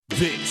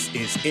This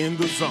is In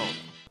the Zone.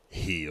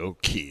 He'll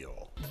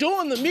kill.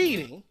 During the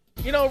meeting,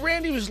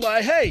 Randy was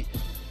like, hey,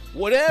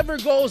 whatever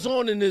goes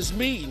on in this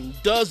meeting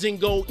doesn't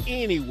go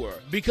anywhere,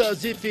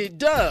 because if it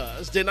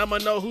does, then I'm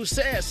gonna know who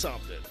said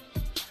something.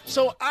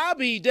 So I'll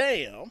be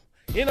damn.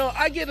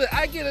 I get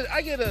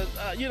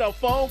a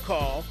phone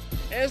call,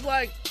 and it's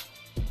like,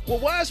 well,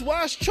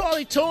 why's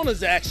Charlie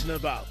Tuna's asking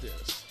about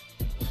this,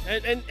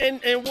 and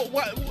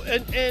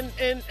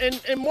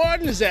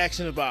Martin is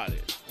asking about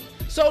it.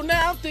 So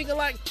now I'm thinking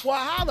like, well,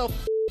 how the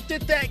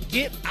did that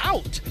get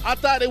out? I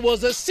thought it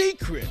was a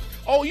secret.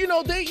 Oh,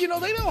 they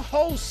don't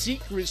hold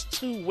secrets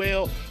too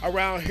well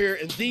around here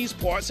in these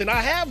parts, and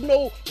I have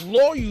no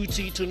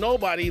loyalty to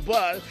nobody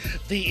but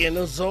the In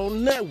the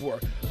Zone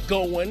Network,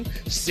 going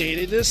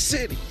city to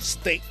city,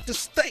 state to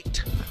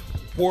state,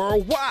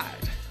 worldwide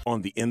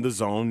on the In the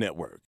Zone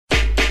Network.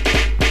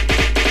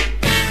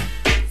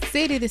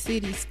 City to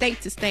city,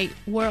 state to state,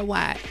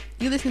 worldwide.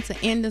 You listen to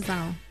In the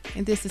Zone,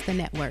 and this is the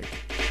network.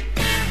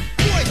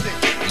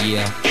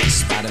 Yeah,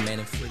 Spider-Man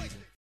and Freeze.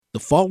 The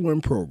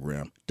following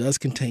program does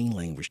contain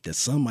language that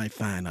some might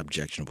find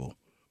objectionable.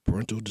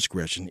 Parental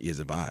discretion is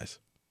advised.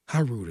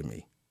 How rude of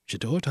me.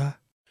 Shadota.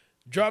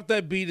 Drop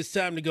that beat. It's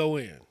time to go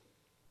in.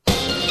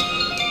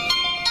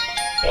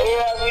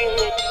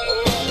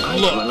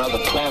 Look, another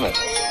planet.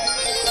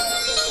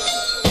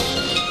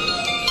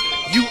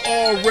 You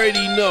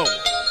already know.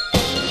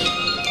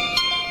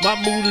 My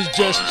mood has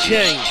just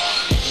changed.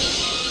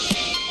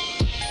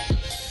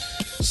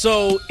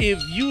 So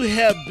if you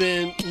have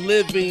been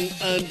living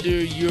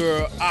under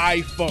your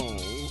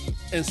iPhone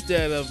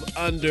instead of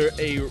under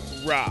a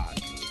rock,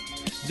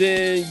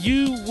 then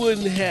you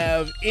wouldn't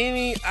have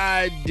any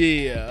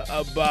idea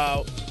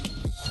about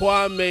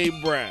Kwame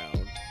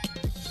Brown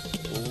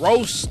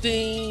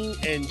roasting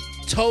and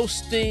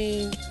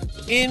toasting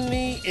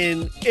any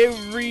and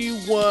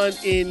everyone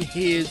in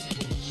his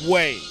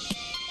way.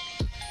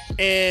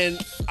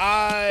 And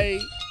I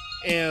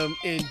am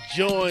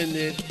enjoying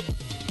it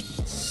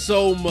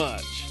so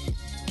much.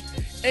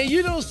 And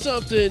you know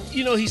something,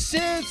 he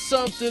said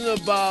something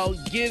about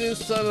getting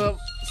some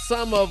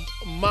of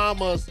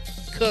Mama's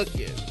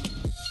cooking.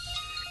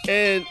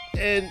 And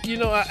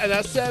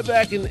I sat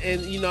back and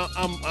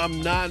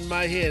I'm nodding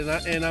my head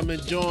and I'm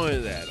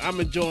enjoying that. I'm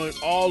enjoying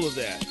all of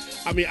that.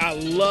 I mean, I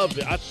love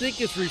it. I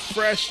think it's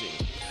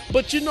refreshing.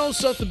 But you know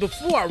something,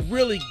 before I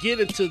really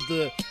get into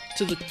the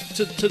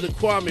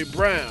Kwame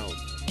Brown,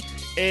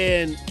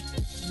 and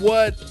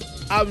what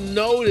I've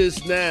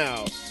noticed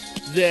now,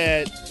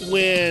 that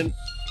when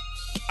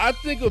I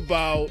think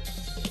about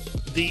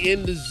the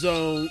In the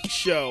Zone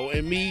show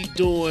and me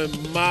doing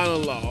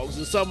monologues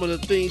and some of the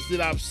things that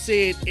I've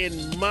said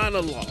in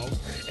monologues,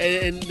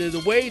 and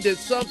the way that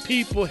some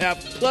people have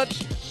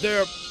clutched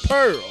their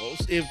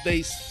pearls, if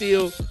they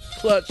still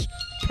clutch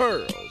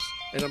pearls,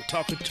 and I'm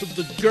talking to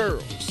the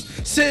girls,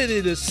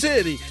 city to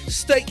city,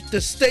 state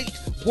to state,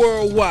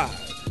 worldwide.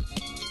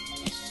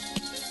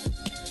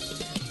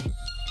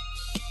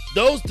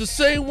 Those the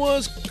same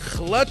ones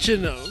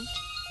clutching them,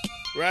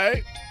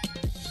 right?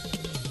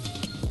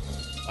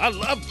 I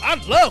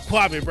love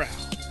Kwame Brown.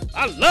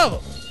 I love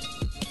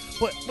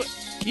him. But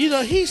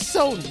he's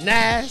so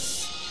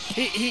nice.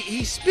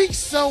 He speaks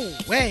so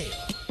well.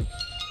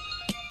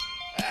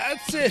 I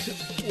said,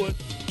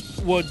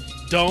 what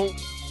don't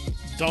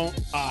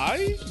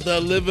I?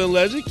 The Livn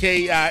Legend,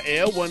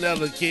 K-I-L, one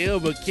never kill,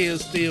 but kill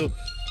still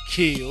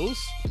kills.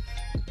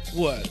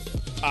 What?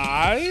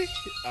 I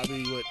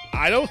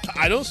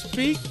don't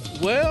speak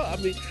well. I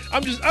mean,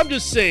 I'm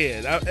just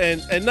saying,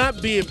 and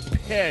not being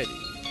petty.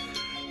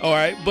 All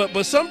right,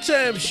 but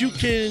sometimes you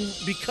can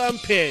become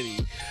petty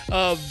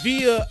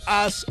via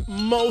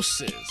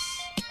osmosis.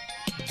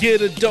 Get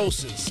a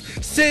doses,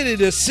 city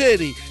to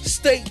city,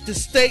 state to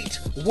state,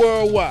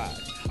 worldwide.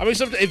 I mean,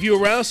 sometimes if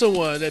you're around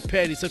someone that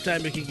petty,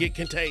 sometimes it can get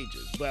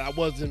contagious. But I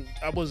wasn't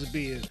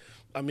being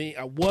petty.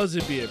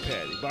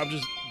 But I'm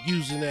just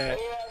using that,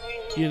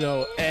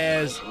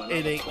 as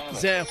an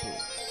example.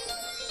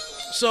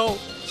 So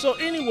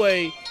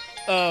anyway,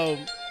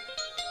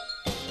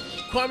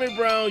 Kwame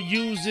Brown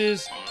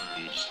uses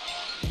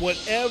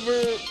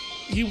whatever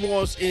he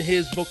wants in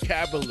his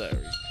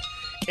vocabulary,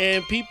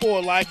 and people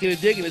are liking and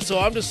digging it. So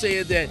I'm just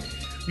saying that,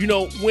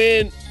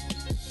 when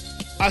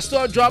I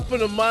start dropping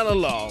the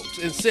monologues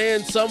and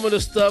saying some of the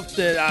stuff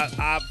that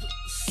I've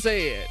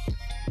said,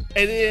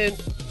 and then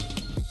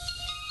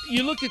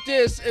you look at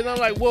this and I'm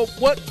like, well,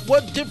 what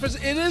difference?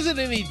 It isn't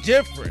any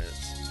difference.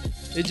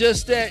 It's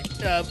just that,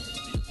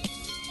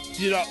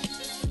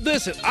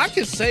 listen, I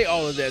can say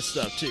all of that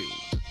stuff too.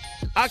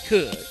 I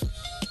could,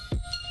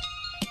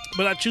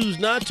 but I choose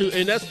not to,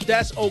 and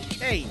that's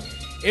okay.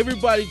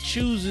 Everybody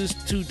chooses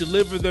to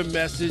deliver their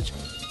message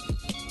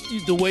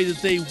the way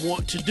that they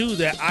want to do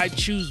that. I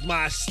choose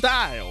my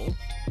style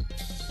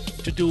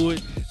to do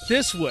it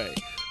this way,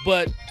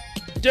 but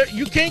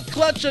you can't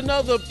clutch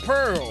another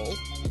pearl.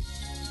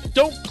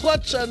 Don't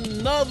clutch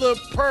another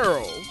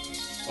pearl,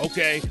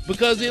 okay?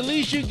 Because at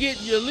least you get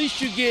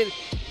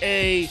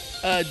a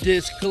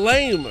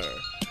disclaimer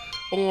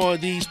on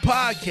these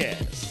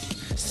podcasts.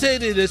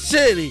 city to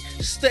city,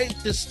 state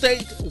to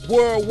state,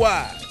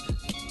 worldwide.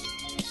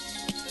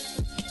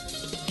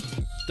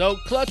 Don't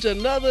clutch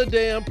another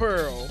damn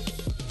pearl.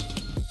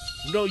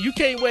 No, you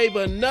can't wave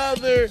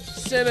another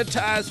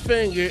sanitized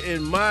finger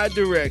in my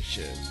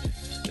direction.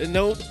 And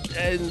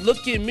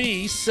look at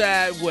me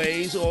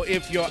sideways, or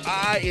if your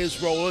eye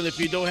is rolling, if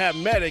you don't have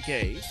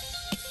Medicaid.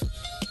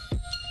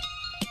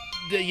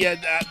 Yeah,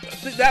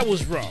 that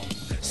was wrong.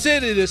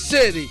 City to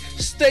city,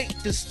 state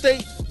to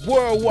state,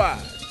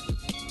 worldwide.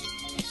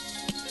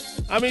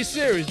 I mean,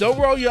 serious. Don't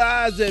roll your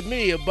eyes at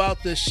me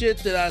about the shit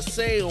that I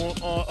say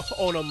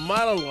on a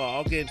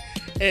monologue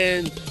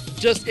and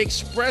just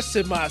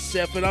expressing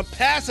myself, and I'm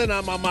passing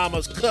out my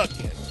mama's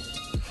cooking.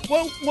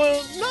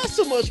 Well, not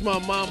so much my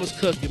mama's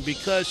cooking,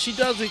 because she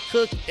doesn't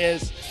cook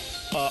as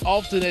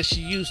often as she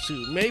used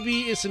to.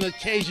 Maybe it's an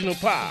occasional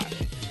pie.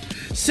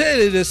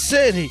 City to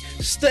city,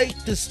 state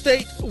to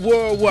state,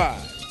 worldwide.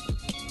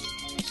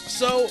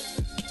 So,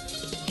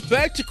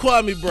 back to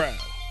Kwame Brown.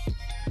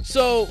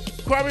 So,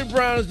 Kwame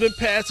Brown has been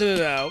passing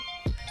it out,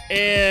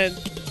 and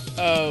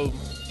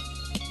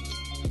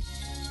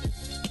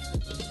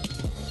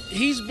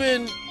he's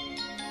been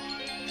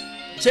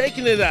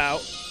taking it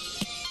out,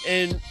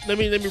 and let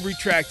me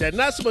retract that.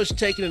 Not so much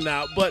taking it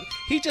out, but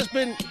he's just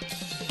been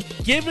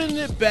giving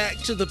it back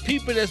to the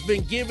people that's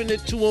been giving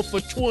it to him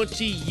for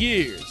 20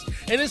 years.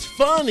 And it's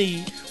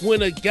funny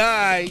when a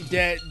guy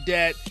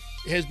that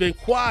has been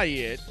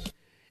quiet,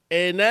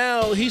 and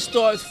now he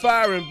starts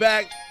firing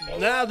back.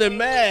 Now they're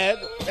mad,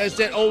 as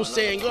that old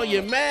saying goes,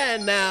 you're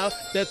mad now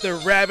that the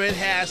rabbit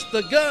has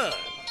the gun.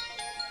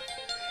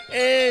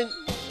 And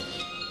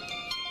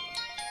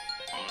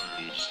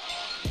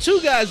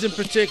two guys in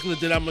particular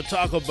that I'm going to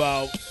talk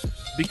about,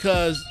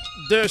 because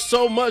there's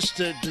so much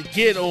to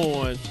get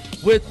on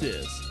with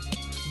this.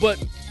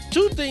 But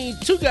two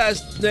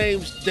guys'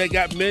 names that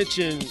got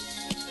mentioned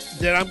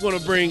that I'm going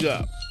to bring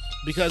up,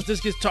 because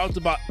this gets talked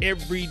about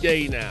every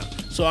day now.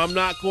 So I'm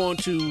not going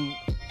to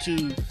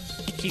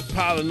keep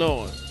piling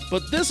on.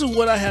 But this is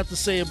what I have to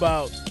say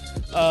about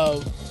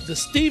the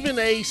Stephen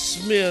A.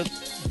 Smith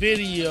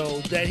video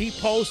that he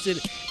posted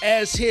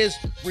as his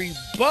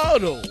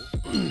rebuttal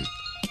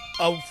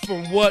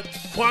from what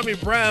Kwame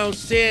Brown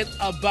said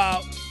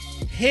about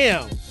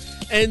him.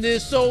 And then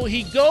so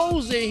he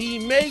goes and he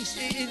makes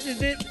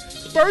it.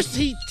 First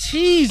he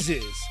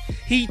teases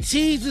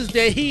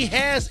that he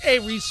has a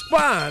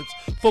response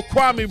for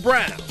Kwame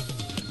Brown.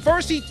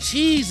 First he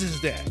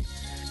teases that.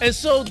 And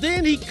so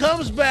then he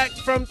comes back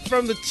from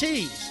the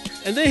tease.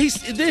 And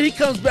then he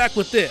comes back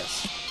with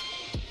this.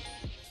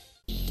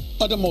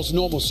 Under most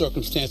normal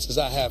circumstances,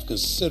 I have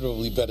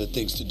considerably better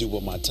things to do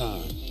with my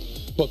time.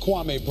 But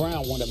Kwame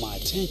Brown wanted my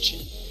attention.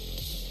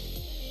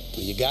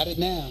 Well, you got it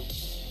now.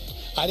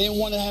 I didn't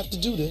want to have to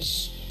do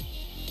this,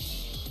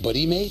 but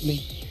he made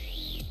me.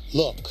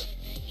 Look,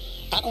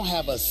 I don't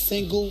have a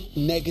single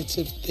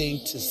negative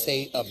thing to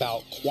say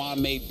about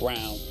Kwame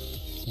Brown,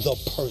 the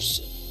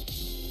person.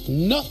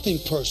 Nothing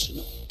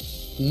personal.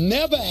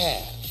 Never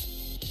have.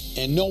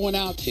 And no one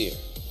out here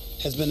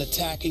has been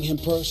attacking him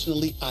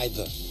personally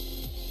either.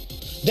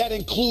 That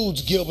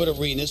includes Gilbert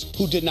Arenas,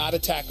 who did not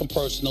attack him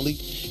personally.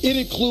 It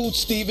includes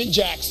Steven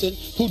Jackson,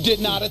 who did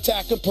not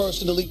attack him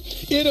personally.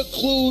 It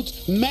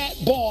includes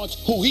Matt Barnes,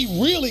 who he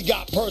really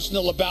got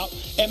personal about,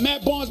 and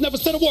Matt Barnes never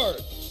said a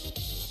word.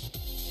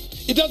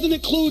 It doesn't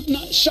include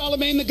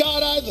Charlamagne the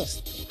God either.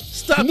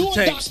 Stop the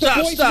tape.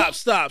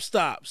 Stop.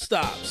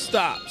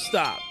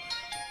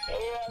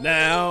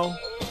 Now,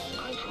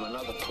 I'm from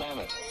another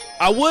planet.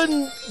 I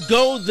wouldn't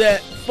go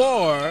that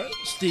far,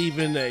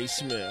 Stephen A.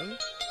 Smith,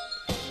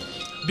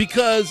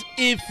 because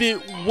if it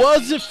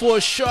wasn't for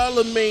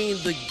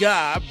Charlamagne the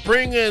God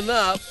bringing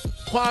up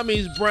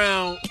Kwame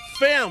Brown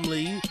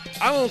family,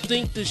 I don't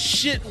think the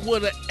shit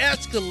would have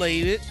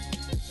escalated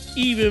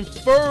even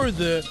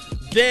further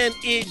than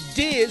it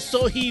did.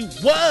 So he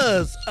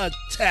was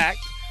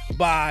attacked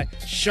by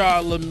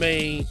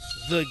Charlamagne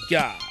the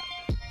God.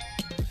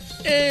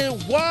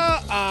 And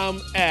while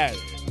I'm at it,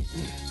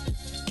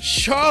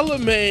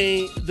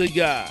 Charlamagne the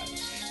God.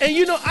 And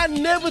you know, I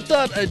never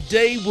thought a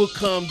day would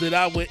come that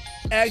I would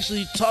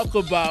actually talk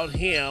about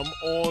him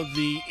on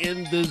the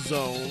In the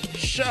Zone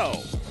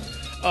show.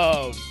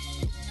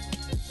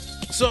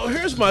 So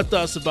here's my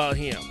thoughts about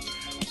him.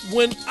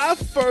 When I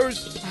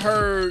first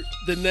heard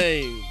the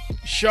name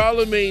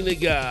Charlamagne the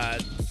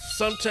God,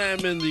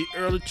 sometime in the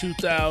early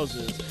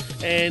 2000s,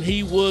 and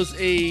he was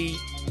a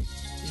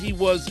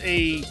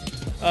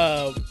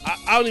I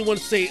don't even want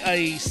to say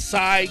a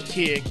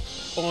sidekick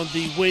on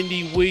the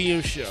Wendy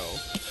Williams show,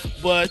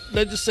 but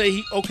let's just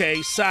say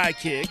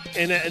sidekick,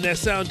 and that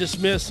sounds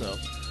dismissive.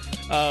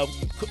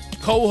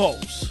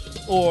 Co-host,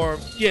 or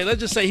let's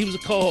just say he was a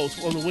co-host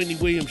on the Wendy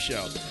Williams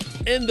show.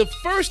 And the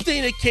first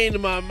thing that came to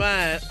my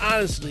mind,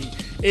 honestly,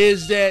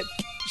 is that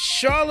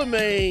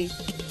Charlamagne.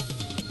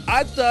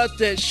 I thought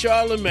that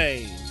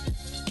Charlamagne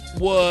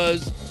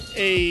was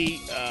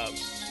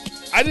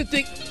I didn't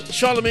think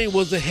Charlamagne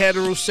was a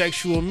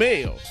heterosexual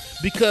male,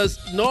 because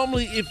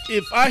normally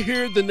if I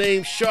hear the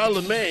name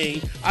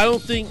Charlamagne, I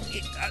don't think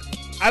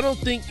I don't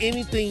think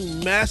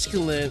anything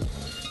masculine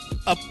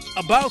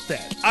about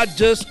that. I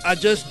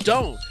just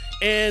don't.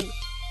 And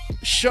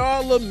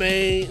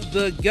Charlemagne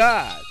the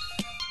God.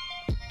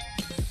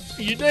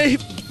 You name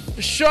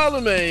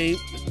Charlemagne,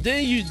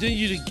 then you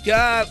the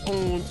God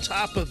on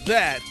top of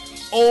that.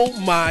 Oh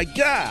my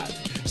God.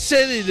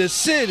 City to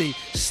city,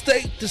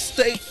 state to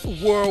state,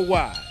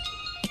 worldwide.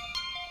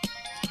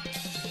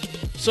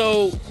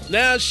 So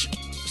now,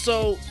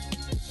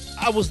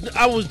 I was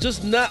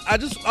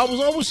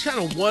always kind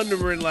of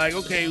wondering, like,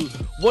 okay,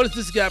 what is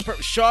this guy?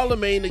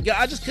 Charlemagne the God.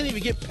 I just couldn't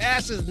even get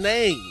past his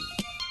name.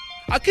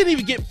 I couldn't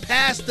even get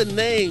past the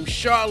name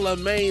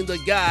Charlemagne the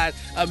God.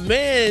 A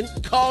man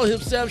called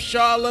himself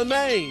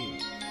Charlemagne.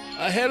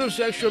 A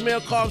heterosexual male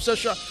called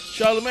himself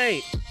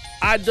Charlemagne.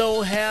 I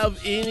don't have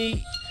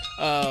any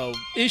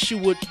issue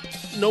with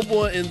no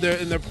one in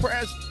their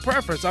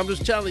preference. I'm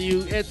just telling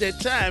you, at that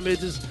time, it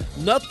just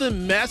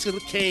nothing masculine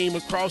came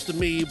across to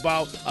me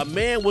about a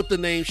man with the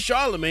name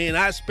Charlemagne. And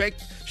I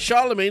expect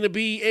Charlemagne to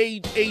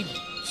be a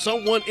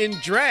someone in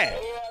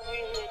drag.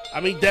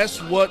 I mean,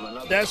 that's what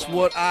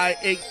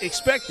I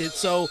expected.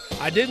 So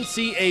I didn't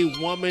see a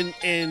woman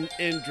in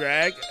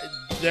drag.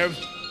 There's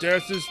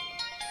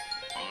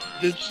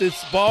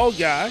this bald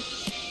guy,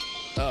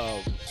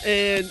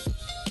 and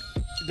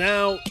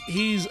now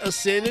he's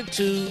ascended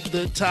to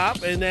the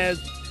top, and as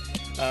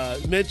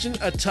mentioned,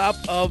 atop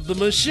of the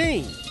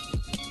machine.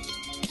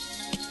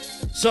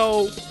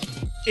 So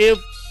if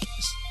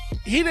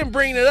he didn't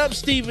bring it up,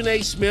 Stephen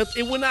A. Smith,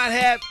 it would not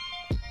have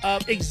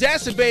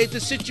exacerbated the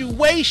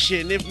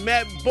situation if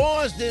Matt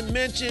Barnes didn't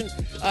mention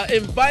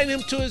invite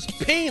him to his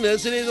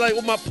penis, and it's like,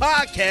 with my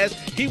podcast,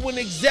 he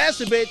wouldn't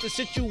exacerbate the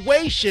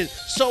situation.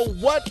 So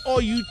what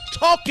are you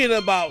talking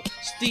about,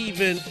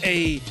 Stephen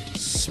A.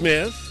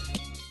 Smith?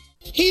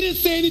 He didn't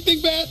say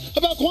anything bad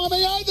about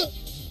Kwame either.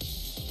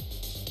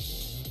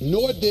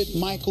 Nor did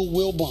Michael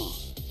Wilbon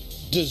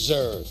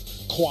deserve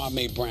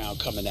Kwame Brown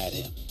coming at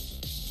him.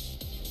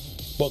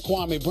 But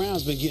Kwame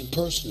Brown's been getting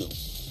personal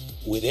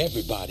with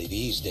everybody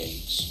these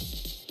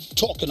days,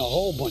 talking a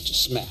whole bunch of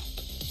smack,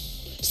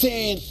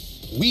 saying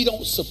we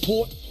don't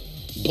support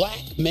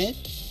black men.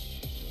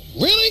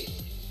 Really?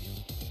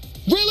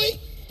 Really?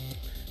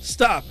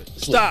 Stop it.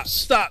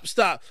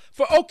 Stop.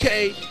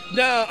 Okay,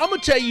 now I'm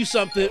going to tell you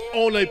something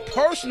on a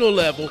personal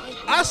level.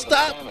 I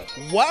stopped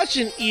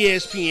watching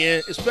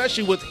ESPN,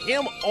 especially with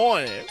him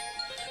on it,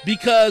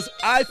 because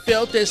I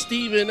felt that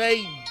Stephen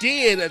A.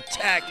 did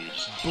attack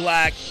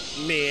black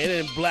men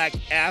and black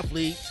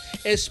athletes,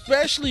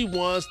 especially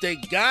ones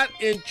that got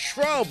in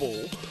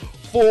trouble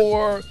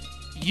for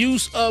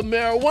use of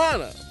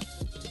marijuana.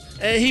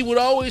 And he would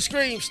always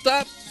scream,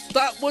 stop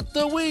with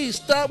the weed,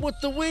 stop with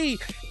the weed.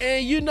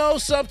 And you know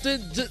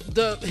something,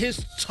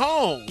 his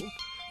tone,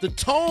 the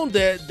tone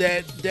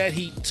that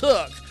he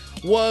took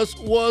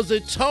was a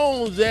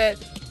tone that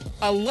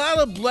a lot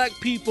of black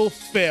people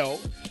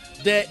felt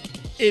that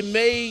it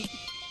made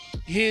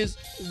his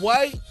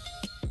white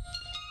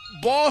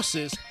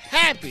bosses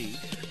happy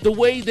the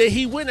way that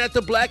he went at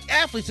the black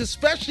athletes,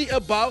 especially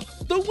about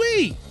the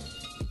weed.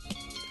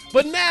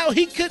 But now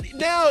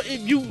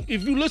if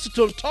you listen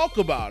to him talk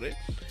about it,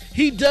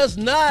 he does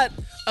not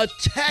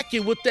attack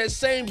it with that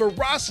same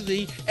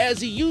ferocity as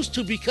he used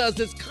to, because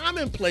it's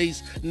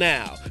commonplace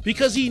now.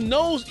 Because he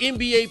knows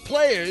NBA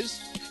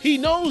players, he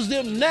knows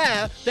them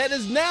now that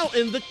is now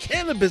in the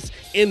cannabis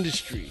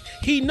industry.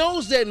 He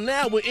knows that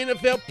now with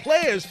NFL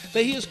players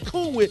that he is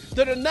cool with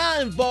that are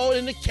now involved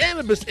in the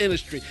cannabis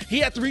industry. He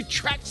had to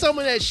retract some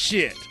of that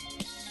shit.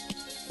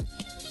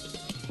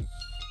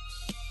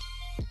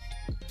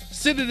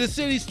 City to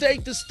city,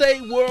 state to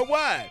state,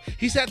 worldwide.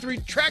 He's had to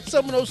retract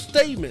some of those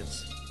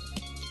statements.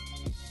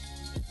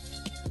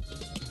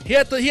 He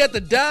had to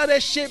dial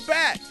that shit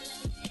back.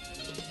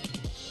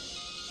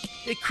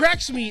 It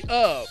cracks me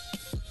up.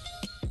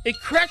 It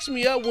cracks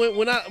me up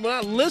when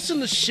I listen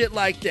to shit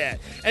like that.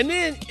 And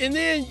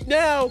then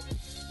now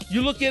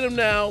you look at him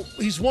now,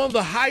 he's one of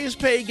the highest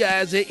paid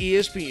guys at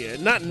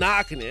ESPN. Not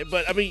knocking it,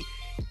 but I mean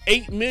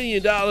 $8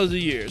 million a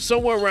year,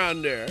 somewhere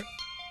around there.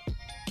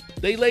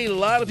 They laid a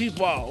lot of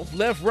people off,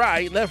 left,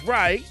 right.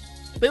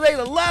 They laid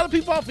a lot of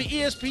people off for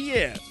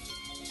ESPN.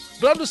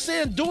 But I'm just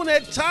saying, during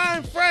that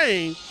time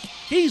frame,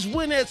 he's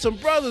winning at some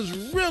brothers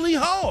really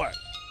hard.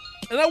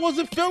 And I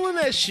wasn't feeling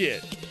that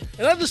shit.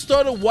 And I just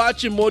started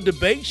watching more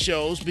debate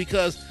shows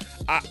because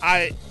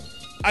I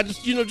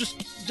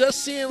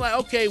just seeing like,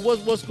 okay,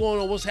 what's going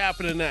on, what's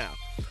happening now.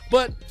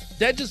 But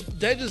that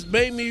just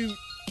made me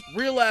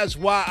realize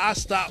why I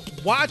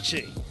stopped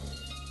watching.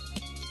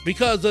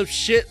 Because of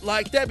shit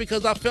like that,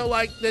 because I felt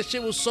like that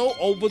shit was so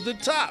over the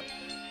top.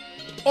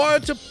 Or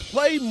to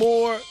play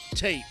more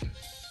tape.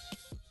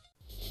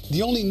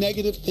 The only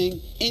negative thing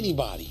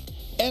anybody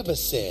ever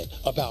said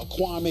about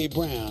Kwame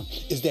Brown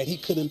is that he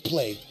couldn't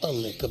play a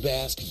lick of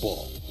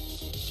basketball.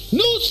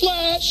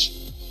 Newsflash!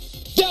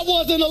 That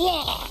wasn't a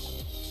lie.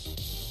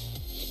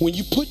 When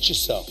you put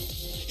yourself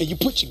and you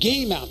put your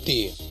game out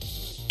there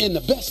in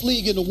the best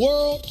league in the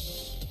world,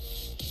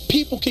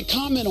 people can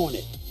comment on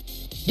it.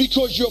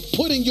 because you're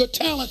putting your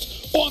talent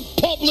on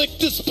public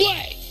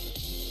display.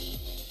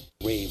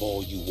 Rave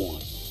all you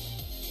want.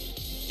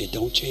 It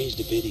don't change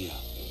the video.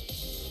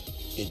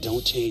 It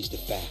don't change the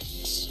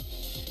facts.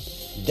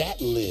 That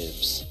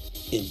lives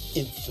in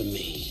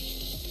infamy.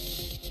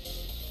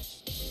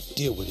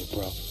 Deal with it,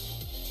 bro.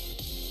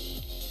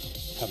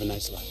 Have a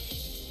nice life.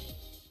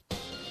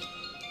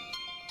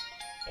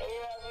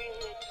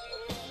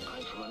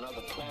 I'm from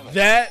another planet.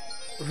 That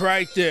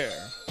right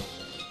there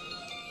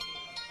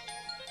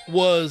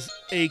was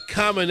a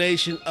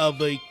combination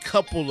of a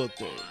couple of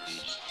things.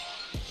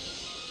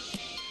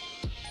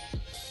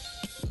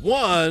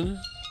 One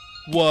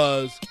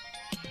was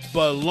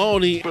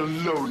baloney,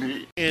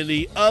 and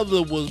the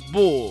other was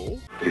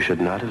bull. You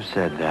should not have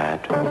said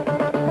that.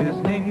 His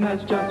name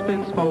has just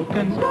been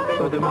spoken,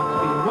 so there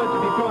must be words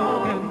to be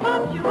broken.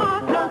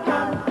 No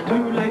time,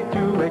 too late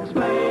to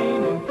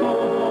explain in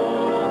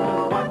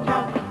full. Watch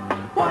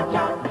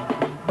out,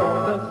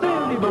 the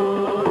silly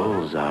bull.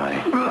 Bullseye.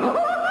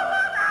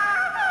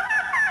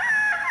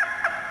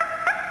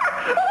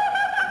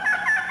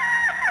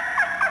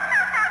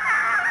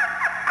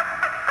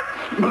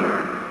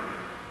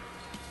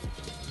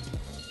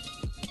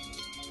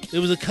 It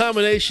was a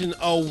combination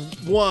of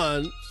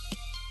one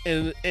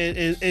and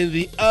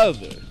the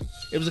other.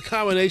 It was a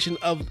combination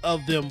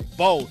of them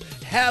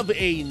both. Have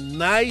a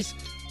nice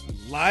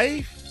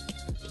life?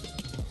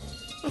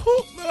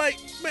 Who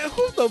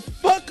the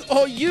fuck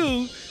are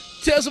you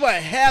tell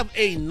somebody have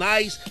a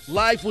nice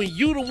life when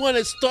you the one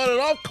that started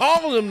off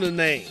calling them the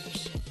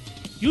names?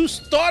 You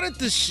started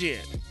the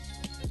shit.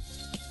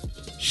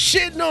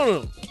 Shitting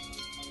on them.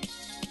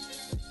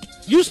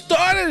 You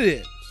started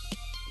it.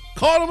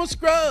 Called him a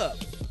scrub.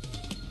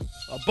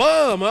 A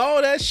bum,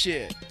 all that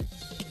shit.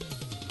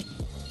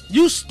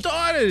 You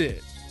started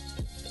it.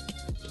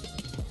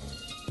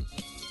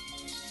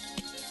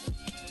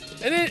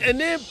 And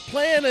then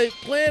playing a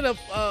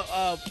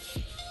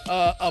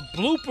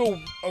blooper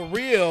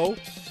reel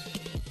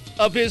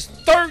of his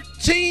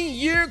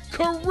 13-year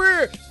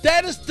career.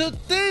 That is the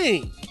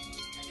thing.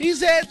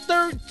 He's had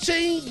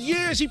 13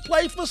 years. He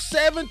played for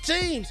 7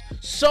 teams.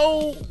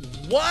 So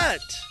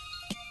what?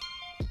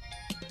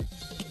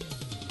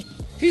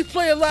 He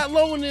played a lot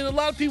longer than a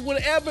lot of people would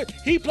have ever.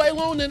 He played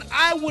longer than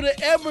I would have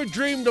ever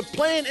dreamed of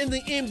playing in the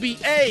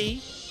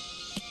NBA.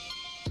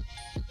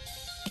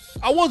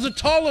 I wasn't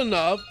tall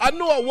enough. I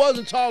knew I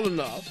wasn't tall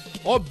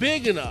enough or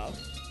big enough.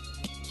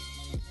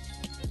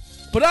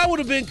 But I would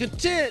have been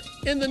content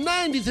in the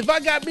 90s if I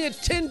got me a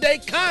 10-day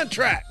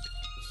contract.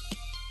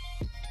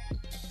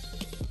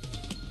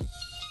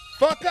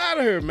 Fuck out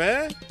of here,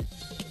 man.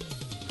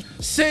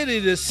 City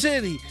to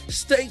city,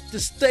 state to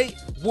state,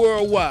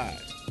 worldwide.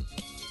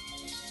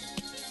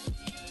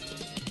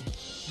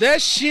 That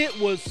shit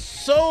was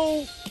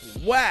so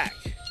whack.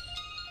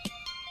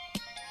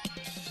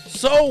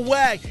 So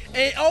whack.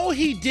 And all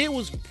he did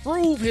was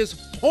prove his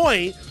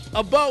point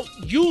about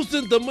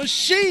using the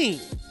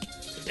machine.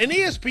 And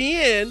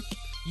ESPN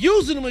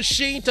using the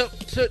machine to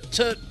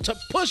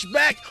push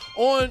back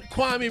on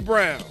Kwame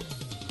Brown.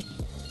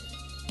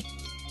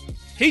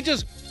 He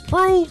just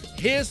proved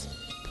his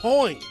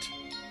point.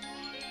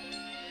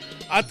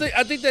 I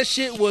think that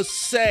shit was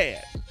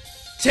sad.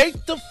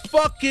 Take the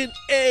fucking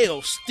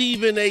L,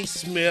 Stephen A.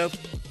 Smith.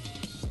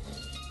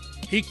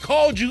 He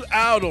called you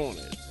out on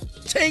it.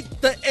 Take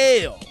the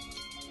L.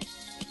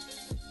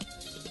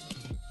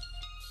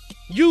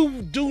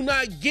 You do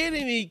not get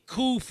any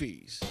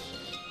koofies.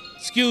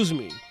 Excuse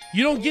me.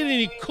 You don't get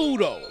any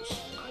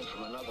kudos.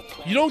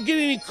 You don't get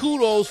any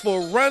kudos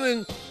for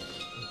running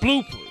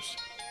bloopers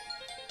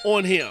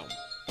on him.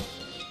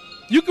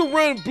 You can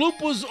run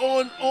bloopers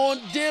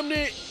on damn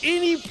near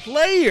any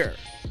player.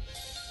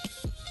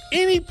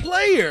 Any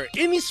player,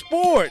 any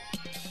sport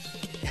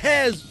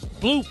has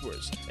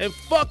bloopers and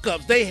fuck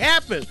ups. They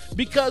happen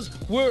because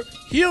we're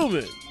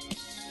human.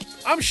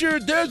 I'm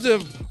sure there's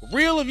a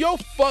reel of your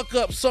fuck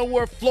up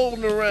somewhere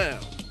floating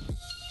around.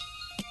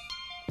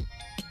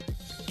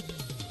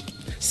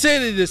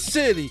 City to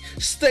city,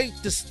 state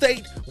to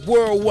state,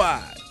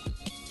 worldwide.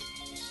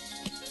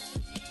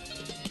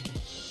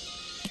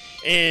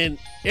 And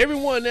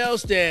everyone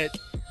else that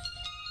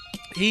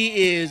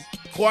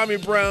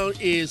Kwame Brown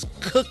is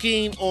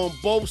cooking on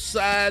both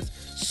sides,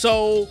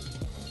 so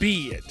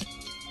be it.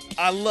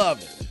 I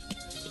love it.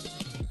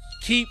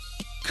 Keep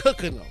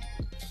cooking them.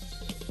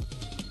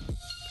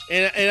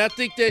 And I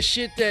think that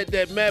shit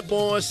that Matt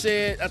Bourne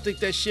said, I think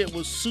that shit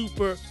was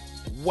super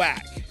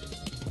whack.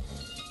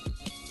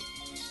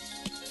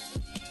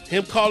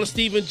 Him calling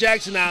Steven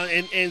Jackson out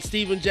and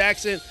Steven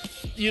Jackson,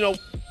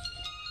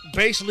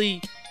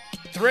 basically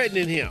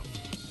threatening him.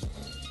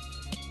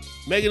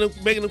 Making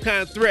them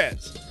kind of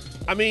threats.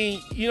 I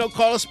mean,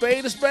 call a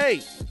spade a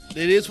spade.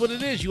 It is what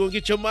it is. You're going to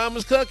get your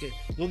mama's cooking.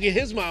 You're going to get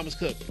his mama's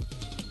cooking.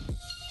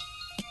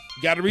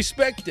 Got to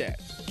respect that.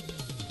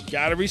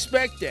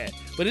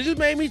 But it just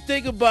made me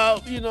think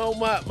about,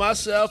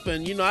 myself.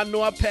 And, I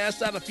know I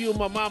passed out a few of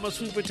my mama's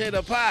sweet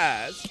potato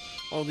pies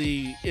on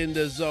the In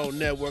the Zone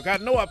network. I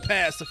know I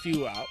passed a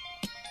few out.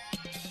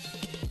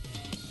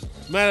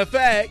 Matter of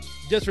fact,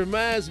 just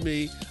reminds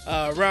me,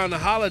 around the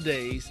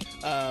holidays,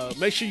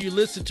 make sure you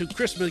listen to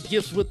Christmas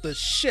Gifts with the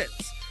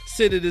Shits,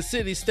 city to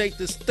city, state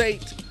to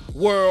state,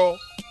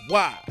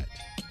 worldwide.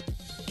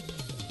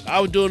 I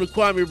was doing the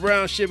Kwame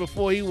Brown shit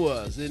before he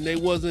was, and they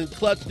wasn't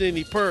clutching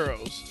any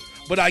pearls.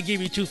 But I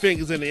give you 2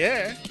 fingers in the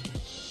air.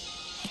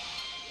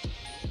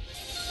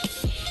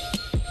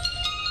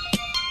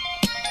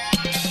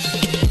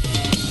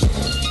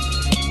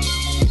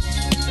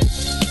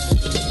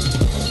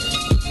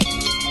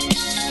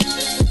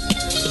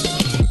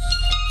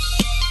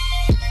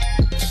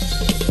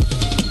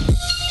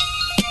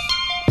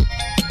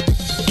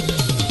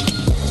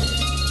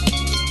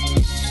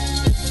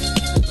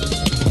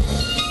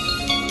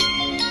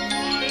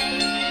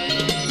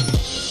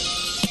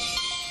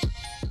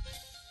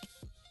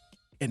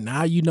 And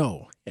now you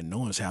know, and no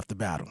one's half the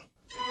battle.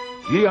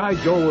 G.I.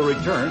 Joe will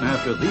return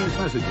after these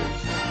messages.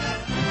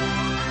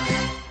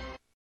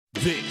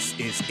 This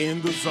is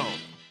In the Zone.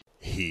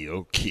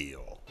 He'll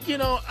kill. You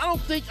know, I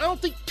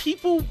don't think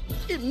people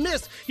it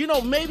missed. You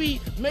know,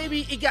 maybe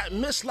it got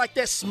missed like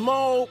that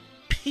small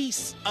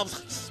piece of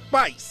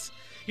spice.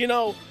 You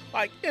know,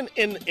 like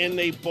in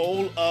a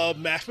bowl of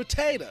mashed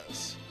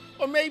potatoes,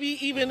 or maybe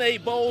even a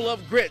bowl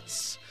of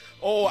grits.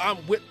 Or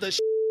I'm with the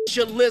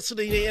you're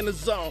listening in the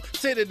zone,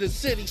 city to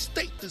city,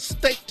 state to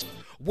state,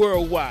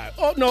 worldwide.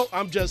 Oh no,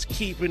 I'm just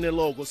keeping it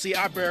local. See,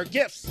 I bear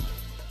gifts,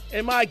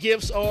 and my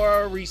gifts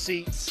are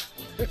receipts.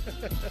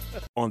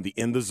 On the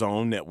In the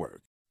Zone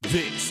Network.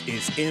 This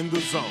is In the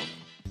Zone.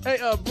 Hey,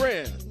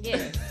 Brand.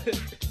 Yes.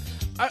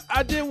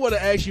 I did want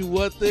to ask you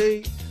one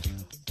thing.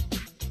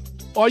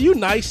 Are you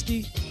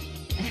nicey?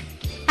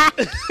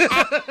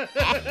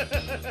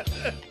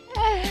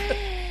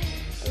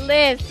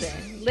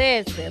 Listen.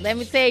 Let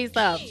me tell you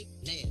something.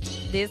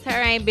 This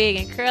hair ain't big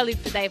and curly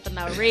today for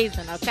no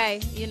reason, okay?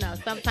 You know,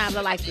 sometimes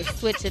I like to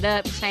switch it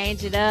up,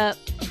 change it up,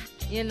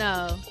 you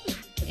know.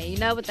 And you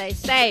know what they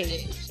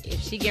say.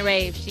 If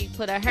she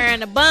put her hair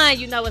in a bun,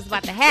 you know what's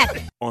about to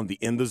happen. On the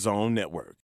In the Zone Network.